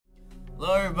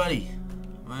Hello everybody,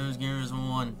 my name is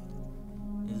Gamers11.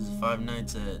 This is Five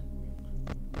Nights at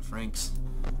Frank's.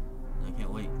 I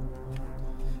can't wait.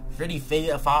 Freddy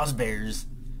Fazbear's.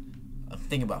 I'm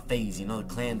thinking about FaZe, you know,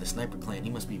 the clan, the sniper clan.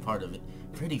 He must be part of it.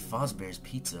 Freddy Fazbear's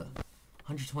Pizza.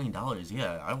 $120.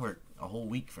 Yeah, I work a whole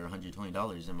week for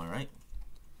 $120. Am I right?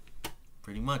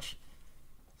 Pretty much.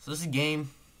 So this is a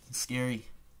game. It's scary.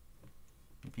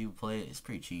 When people play it, it's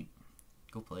pretty cheap.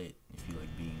 Go play it if you like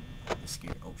being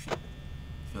scared. Oh shit. I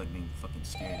feel like being fucking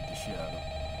scared the shit out of it.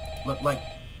 Look, like.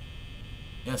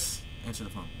 Yes, answer the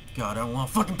phone. God, I don't want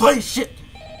to fucking play this shit!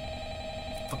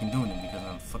 I'm fucking doing it because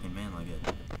I'm a fucking man like it.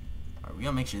 Alright, we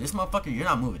gotta make sure. This motherfucker, you're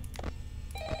not moving.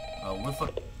 Where the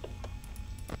fuck?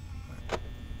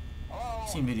 Alright. I've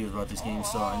seen videos about this game,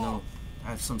 so I know I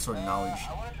have some sort of knowledge.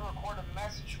 I wanted to record a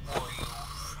message for you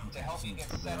to help you get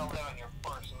settled in on your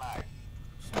first night.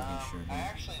 I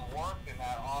actually worked in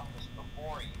that office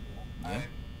before you. Yeah?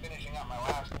 I'm finishing up my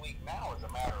last week now, as a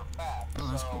matter of fact. Oh,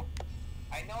 that's cool.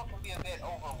 I know it can be a bit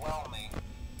overwhelming,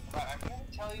 but I'm here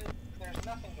to tell you there's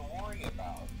nothing to worry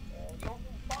about. You'll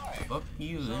be fine. Fuck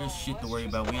you, there's shit to worry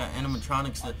about. We got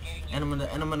animatronics, the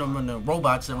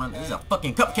robots that run. This is a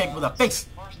fucking cupcake with a face.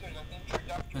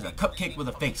 There's a cupcake with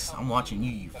a face. I'm watching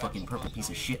you, you fucking purple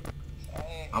piece of shit.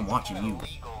 I'm watching you.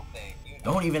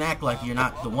 Don't even act like you're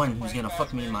not the one who's gonna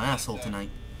fuck me in my asshole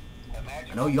tonight.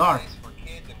 I know you are.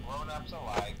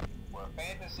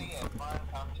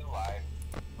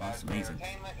 That's amazing.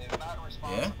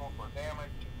 Yeah?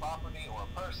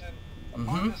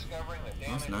 Mm-hmm.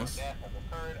 That's nice.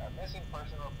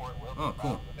 Oh,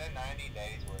 cool. Within 90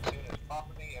 days, or as soon as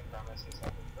property and premises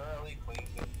have been thoroughly cleaned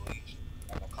and bleached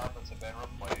and the carpets have been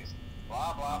replaced.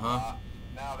 Blah blah blah.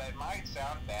 Now that might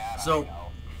sound bad, I know,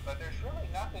 but there's really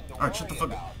nothing to Alright, shut the fuck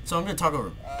about. up. So I'm gonna talk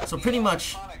over. So pretty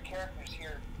much,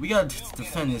 we gotta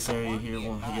defend this area here.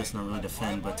 Well, I guess not really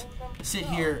defend, but sit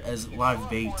here as live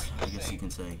bait, I guess you can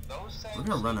say. We're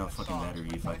gonna run out of fucking battery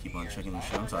if I keep on checking this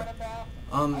shit. I'm sorry.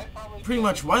 Pretty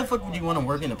much, why the fuck would you want to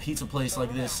work in a pizza place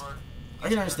like this? I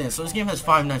can understand. So this game has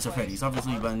Five Nights at Freddy's.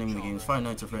 Obviously, by the name of the game, it's Five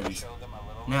Nights at Freddy's.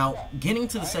 Now, getting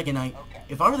to the second night,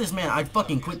 if I were this man, I'd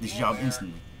fucking quit this job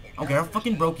instantly. I don't care how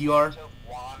fucking broke you are.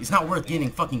 It's not worth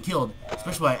getting fucking killed,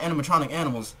 especially by animatronic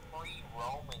animals.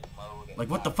 Like,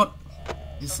 what the fuck?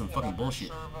 This is some fucking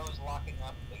bullshit.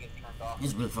 This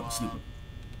is really fucking stupid.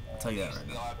 I'll tell you that right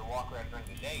now. Oh,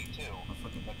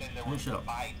 fucking, shut up.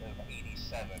 I'm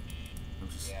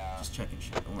just checking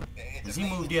shit. Don't worry. Has he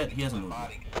moved yet? He hasn't moved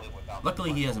yet.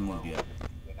 Luckily, he hasn't moved yet.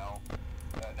 Now,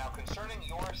 concerning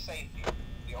your safety,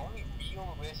 the only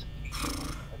real risk to you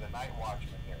as a night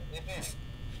watchman here, if any,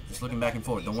 just looking back and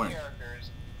forth. Don't worry.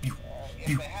 If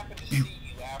they happen to see you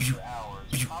after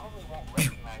hours, probably won't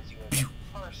recognize you as a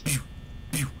person.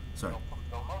 Sorry.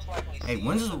 They'll most likely see hey,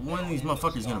 when's one of these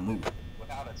motherfuckers gonna move?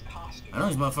 Without its costume. I know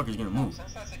these motherfuckers gonna move.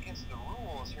 Since that's against the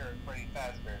rules here at Freddy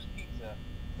Fazbear's Pizza,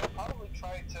 they'll probably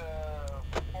try to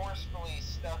forcefully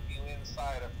stuff you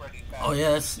inside a Freddy Fazbear's. Oh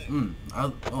yeah, that's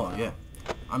oh yeah.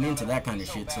 I'm into that kind of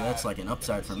shit, so that's like an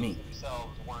upside for me.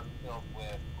 Themselves weren't filled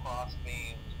with cross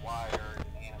beams, wires,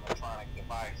 and animatronic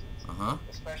devices.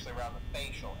 Especially around the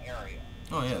facial area.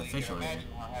 Oh yeah, so the facial area.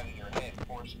 Imagine how having your head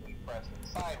forcibly pressed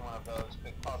inside one of those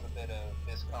could cause a bit of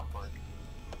discomfort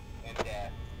and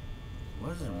death.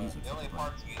 What is the music? The only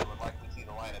parts of you that would likely see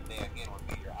the light of day again would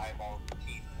be your eyeballs and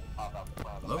teeth that pop out the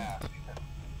front of the mask.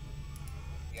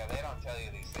 Yeah, they don't tell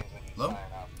you these things when you sign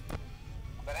up.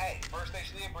 But hey, first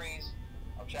station of the breeze.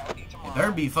 I'll chat with you tomorrow. It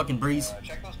better be fucking breeze.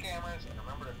 Check those cameras and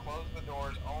remember to close the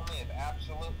doors only if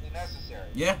absolutely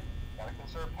necessary. Yeah. Gotta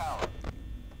conserve power.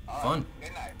 Fun.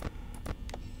 Good night.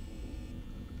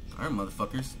 Alright,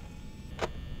 motherfuckers.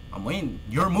 I'm waiting.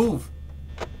 Your move.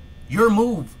 Your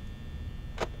move.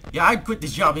 Yeah, I'd quit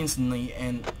this job instantly,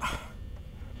 and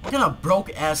what kind of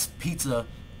broke-ass pizza...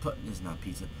 This is not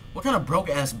pizza. What kind of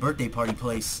broke-ass birthday party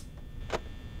place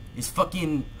is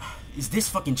this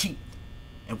fucking cheap?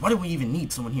 And why do we even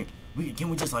need someone here? Can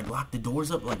we just, like, lock the doors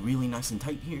up, like, really nice and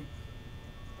tight here?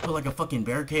 Put, like, a fucking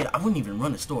barricade? I wouldn't even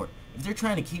run a store. If they're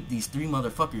trying to keep these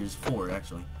four,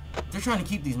 actually. If they're trying to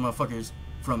keep these motherfuckers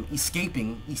from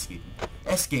escaping.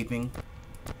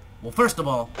 Well, first of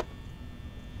all,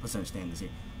 let's understand this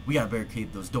here. We gotta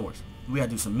barricade those doors. We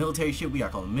gotta do some military shit. We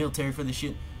gotta call the military for this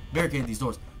shit. Barricade these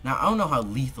doors. Now, I don't know how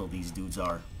lethal these dudes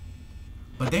are,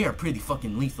 but they are pretty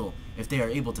fucking lethal if they are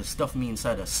able to stuff me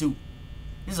inside a suit.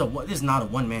 This is not a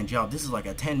one-man job. This is like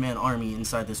a 10-man army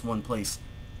inside this one place,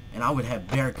 and I would have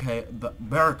barricades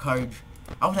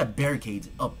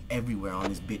up everywhere on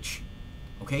this bitch.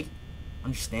 Okay?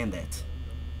 Understand that.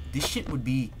 This shit would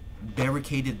be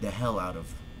barricaded the hell out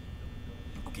of.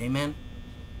 Okay, man?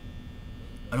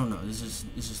 I don't know. This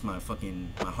is my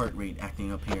heart rate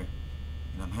acting up here,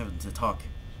 and I'm having to talk.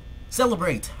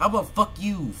 Celebrate. How about fuck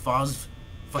you,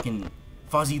 fucking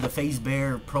Fozzie the Phase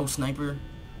Bear Pro Sniper,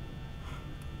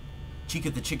 Chica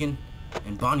the Chicken,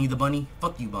 and Bonnie the Bunny.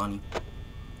 Fuck you, Bonnie.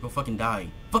 Go fucking die.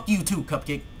 Fuck you too,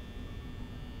 Cupcake.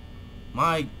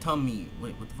 My tummy.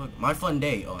 Wait, what the fuck? My fun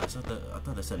day. Oh, I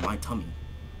thought that said my tummy.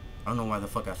 I don't know why the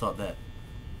fuck I thought that.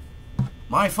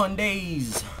 My fun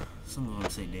days. Some of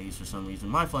them say days for some reason.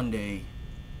 My fun day.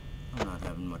 I'm not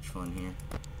having much fun here.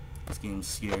 This game's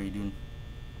scary, dude.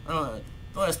 I don't know.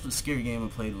 The last scary game I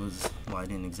played was, well, I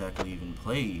didn't exactly even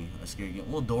play a scary game.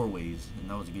 Well, Doorways, and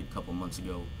that was a good couple months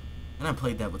ago. And I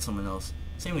played that with someone else.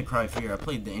 Same with Cry Fear. I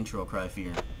played the intro Cry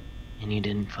Fear. And you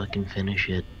didn't fucking finish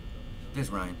it. There's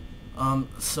Ryan.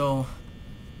 So,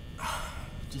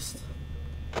 just,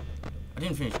 I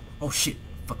didn't finish. Oh shit,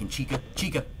 fucking Chica,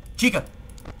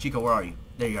 where are you?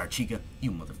 There you are, Chica.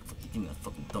 You motherfucker, give me that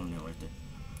fucking thumbnail right there.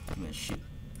 Give me that shit.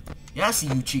 Yeah, I see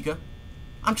you, Chica.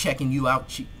 I'm checking you out,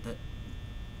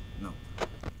 No,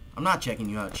 I'm not checking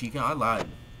you out, Chica. I lied.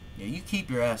 Yeah, you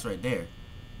keep your ass right there.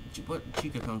 What?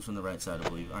 Chica comes from the right side, I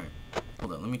believe. All right,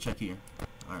 hold on, let me check here.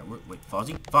 All right, wait,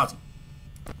 Fozzie. All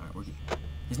right, we're good.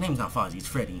 His name's not Fozzie, it's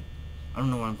Freddy. I don't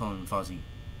know why I'm calling him Fozzie.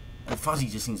 And Fozzie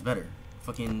just seems better.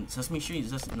 Fucking Sesame Street?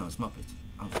 No, it's Muppets.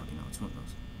 I don't fucking know. It's one of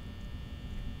those.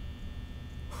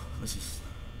 Let's just...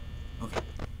 Okay.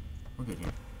 We're good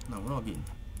here. No, we're all good.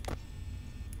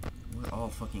 We're all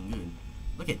fucking good.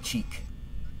 Look at Cheek.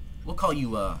 We'll call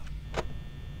you,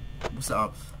 what's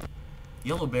up?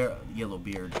 Yellowbeard.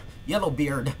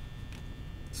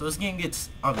 So this game gets,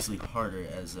 obviously, harder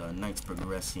as, nights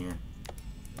progress here.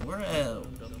 We're at...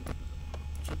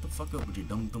 Shut the fuck up with your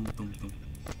dum. I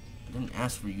didn't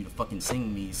ask for you to fucking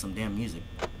sing me some damn music.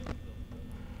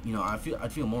 You know, I'd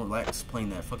feel more relaxed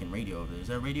playing that fucking radio over there. Is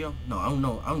that radio? No, I don't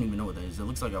know. I don't even know what that is. It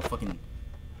looks like a fucking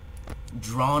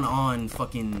drawn on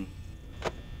fucking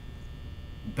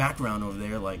background over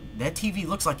there. Like, that TV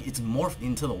looks like it's morphed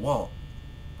into the wall.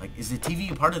 Like, is the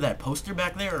TV part of that poster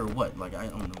back there or what? Like, I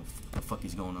don't know what the fuck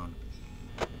is going on.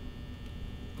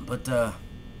 But,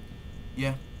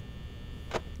 yeah.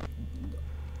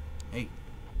 Hey.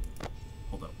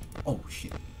 Hold up. Oh,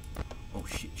 shit. Oh,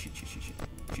 shit.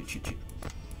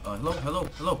 Hello?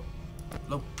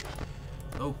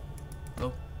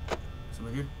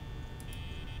 Somebody here?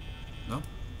 No?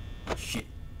 Oh, shit.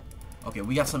 Okay,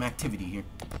 we got some activity here.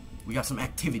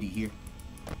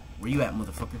 Where you at,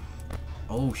 motherfucker?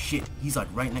 Oh, shit. He's, like,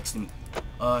 right next to me.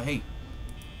 Hey.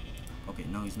 Okay,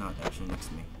 no, he's not actually next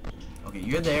to me. Okay,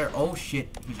 you're there. Oh,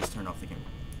 shit. He just turned off the camera.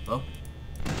 Hello?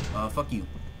 Fuck you.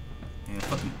 And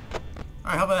fuck you.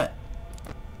 Alright, how about that?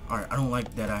 Alright, I don't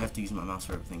like that I have to use my mouse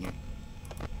for everything here.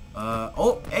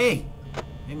 Oh, hey!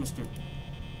 Hey, mister.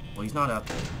 Well, he's not out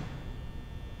there.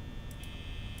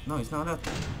 No, he's not out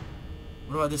there.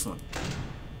 What about this one?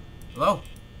 Hello?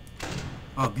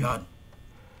 Oh, God.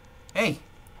 Hey!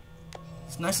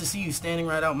 It's nice to see you standing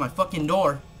right out my fucking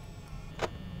door.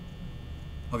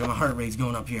 Okay, my heart rate's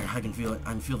going up here. I can feel it.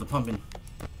 I can feel the pumping.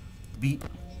 The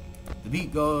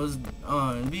beat goes on.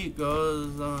 Oh,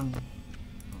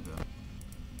 God.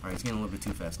 Alright, it's getting a little bit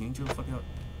too fast. Can you chill the fuck out?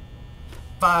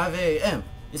 5 a.m.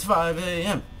 It's 5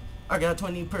 a.m. I got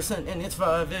 20% and it's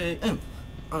 5 a.m.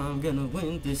 I'm gonna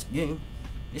win this game.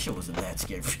 This shit wasn't that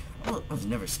scared. I was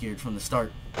never scared from the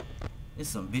start. This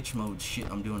is some bitch mode shit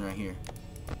I'm doing right here.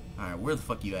 Alright, where the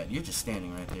fuck you at? You're just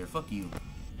standing right there. Fuck you.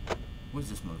 Where's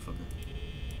this motherfucker?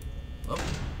 Oh.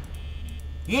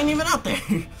 He ain't even out there.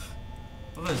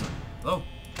 What is it? Oh.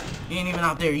 He ain't even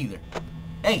out there either.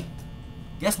 Hey.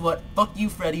 Guess what? Fuck you,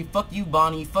 Freddy. Fuck you,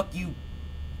 Bonnie. Fuck you,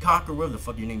 Cock, or whatever the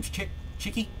fuck your name's.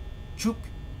 Chicky? Chook?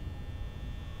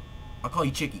 I'll call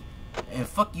you Chicky. And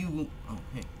fuck you. Oh,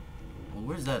 hey. Well,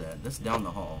 where's that at? That's down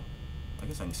the hall. I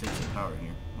guess I can save some power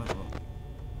here. Might as well.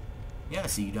 Yeah, I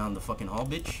see you down the fucking hall,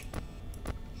 bitch.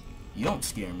 You don't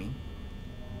scare me.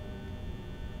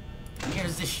 And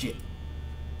here's this shit.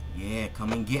 Yeah,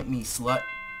 come and get me, slut.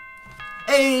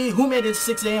 Hey, who made it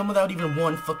 6 a.m. without even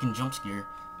one fucking jump scare?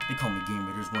 They call me Game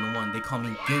Raiders 101. They call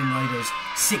me Game Raiders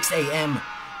 6 a.m.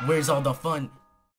 Where's all the fun?